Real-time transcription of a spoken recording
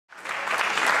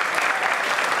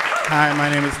Hi, my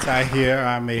name is Tahir.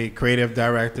 I'm a creative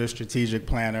director, strategic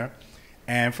planner.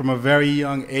 And from a very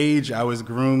young age, I was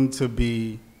groomed to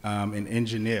be an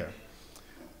engineer.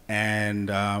 And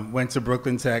went to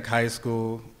Brooklyn Tech High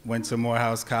School, went to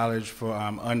Morehouse College for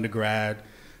undergrad.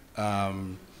 I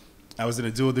was in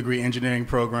a dual degree engineering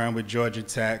program with Georgia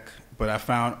Tech, but I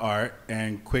found art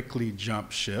and quickly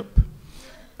jumped ship.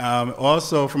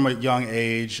 Also from a young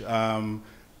age,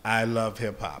 I love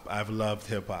hip hop. I've loved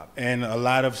hip hop. And a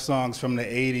lot of songs from the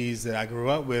 80s that I grew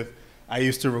up with, I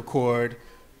used to record,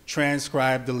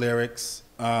 transcribe the lyrics,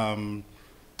 and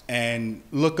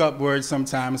look up words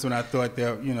sometimes when I thought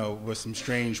there, were some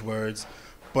strange words.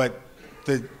 But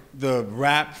the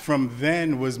rap from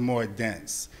then was more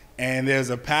dense. And there's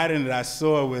a pattern that I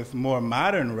saw with more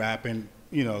modern rap and,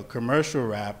 commercial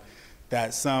rap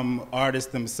that some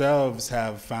artists themselves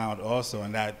have found also,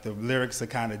 and that the lyrics are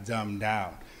kind of dumbed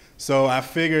down. So I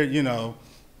figured,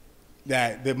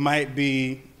 that it might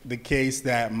be the case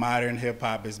that modern hip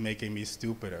hop is making me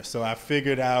stupider. So I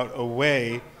figured out a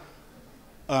way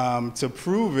to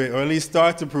prove it, or at least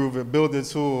start to prove it, build a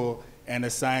tool and a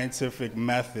scientific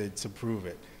method to prove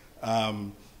it.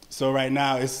 So right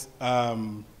now, it's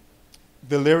the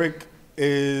lyrics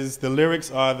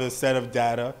are the set of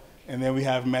data, and then we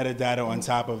have metadata on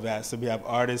top of that. So we have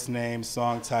artist name,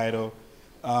 song title.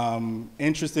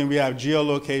 Interesting, we have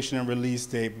geolocation and release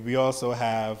date, but we also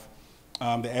have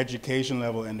the education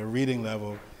level and the reading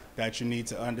level that you need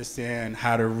to understand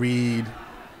how to read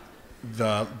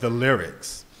the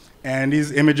lyrics. And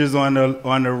these images on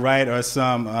the right are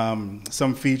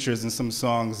some features and some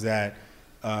songs that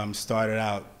started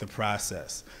out the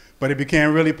process. But it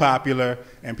became really popular,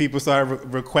 and people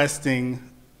started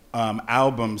requesting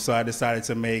albums, so I decided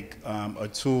to make a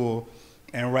tool.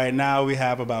 And right now we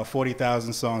have about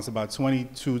 40,000 songs, about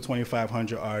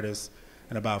 2,500 artists,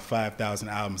 and about 5,000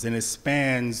 albums. And it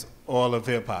spans all of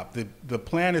hip hop. The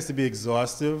plan is to be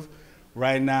exhaustive.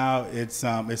 Right now it's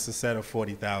a set of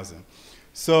 40,000.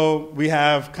 So we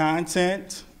have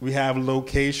content, we have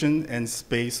location and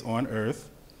space on Earth,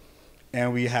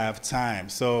 and we have time.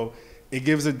 So it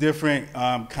gives a different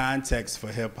context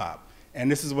for hip hop. And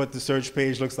this is what the search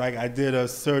page looks like. I did a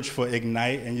search for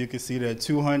Ignite, and you can see there are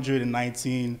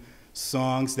 219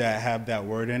 songs that have that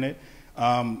word in it.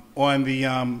 On the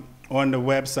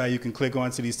website, you can click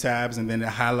onto these tabs, and then it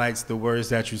highlights the words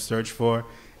that you search for.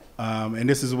 And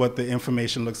this is what the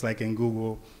information looks like in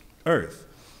Google Earth.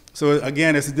 So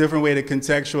again, it's a different way to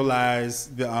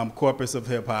contextualize the corpus of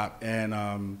hip hop,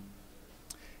 and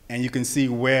you can see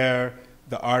where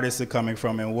the artists are coming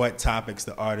from and what topics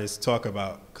the artists talk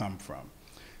about come from.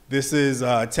 This is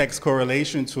a text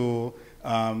correlation tool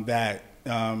that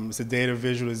is a data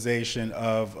visualization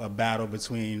of a battle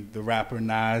between the rapper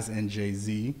Nas and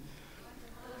Jay-Z.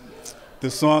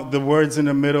 The words in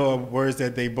the middle are words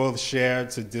that they both share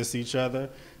to diss each other.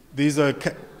 These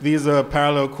are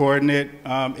parallel coordinate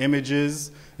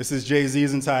images. This is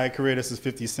Jay-Z's entire career. This is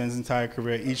 50 Cent's entire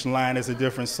career. Each line is a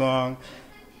different song.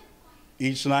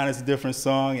 Each line is a different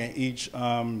song, and each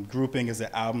grouping is an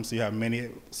album, so you have many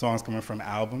songs coming from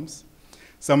albums.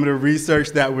 Some of the research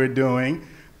that we're doing,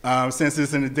 since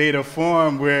it's in the data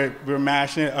form, we're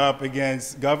mashing it up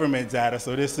against government data.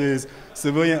 So this is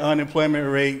civilian unemployment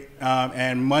rate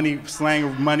and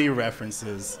slang money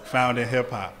references found in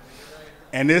hip hop.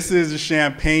 And this is the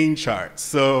champagne chart.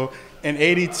 So in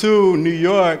 '82, New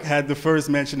York had the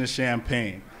first mention of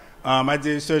champagne. I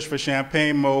did search for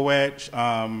champagne, Moet,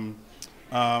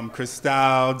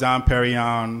 Cristal, Dom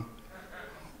Perignon,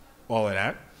 all of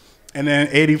that. And then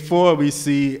 '84, we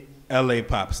see LA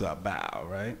pops up, bow,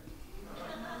 right?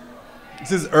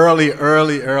 This is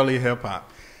early hip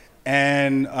hop.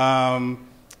 And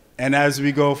as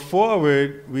we go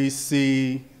forward, we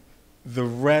see the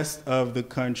rest of the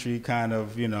country kind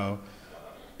of,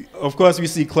 of course we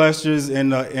see clusters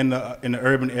in the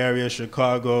urban area,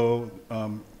 Chicago,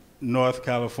 North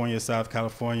California, South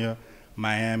California,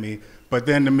 Miami, but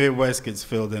then the Midwest gets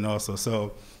filled in also.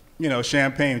 So,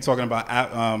 Champagne, talking about,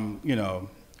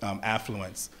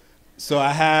 affluence. So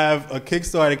I have a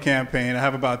Kickstarter campaign. I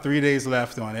have about 3 days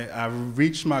left on it. I've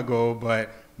reached my goal,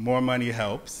 but more money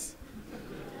helps.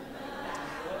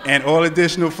 And all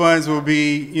additional funds will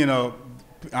be,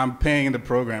 I'm paying the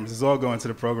programs. It's all going to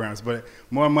the programs, but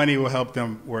more money will help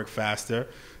them work faster.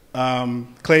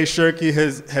 Clay Shirky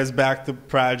has backed the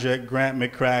project, Grant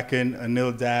McCracken,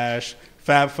 Anil Dash,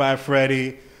 Fab Five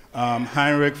Freddy,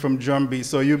 Heinrich from Drumbeat.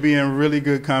 So you'll be in really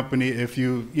good company if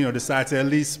you decide to at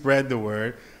least spread the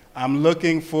word. I'm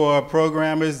looking for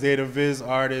programmers, data viz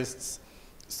artists,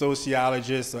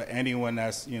 sociologists, or anyone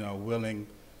that's willing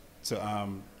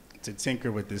to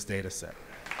tinker with this data set.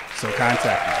 So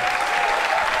contact me.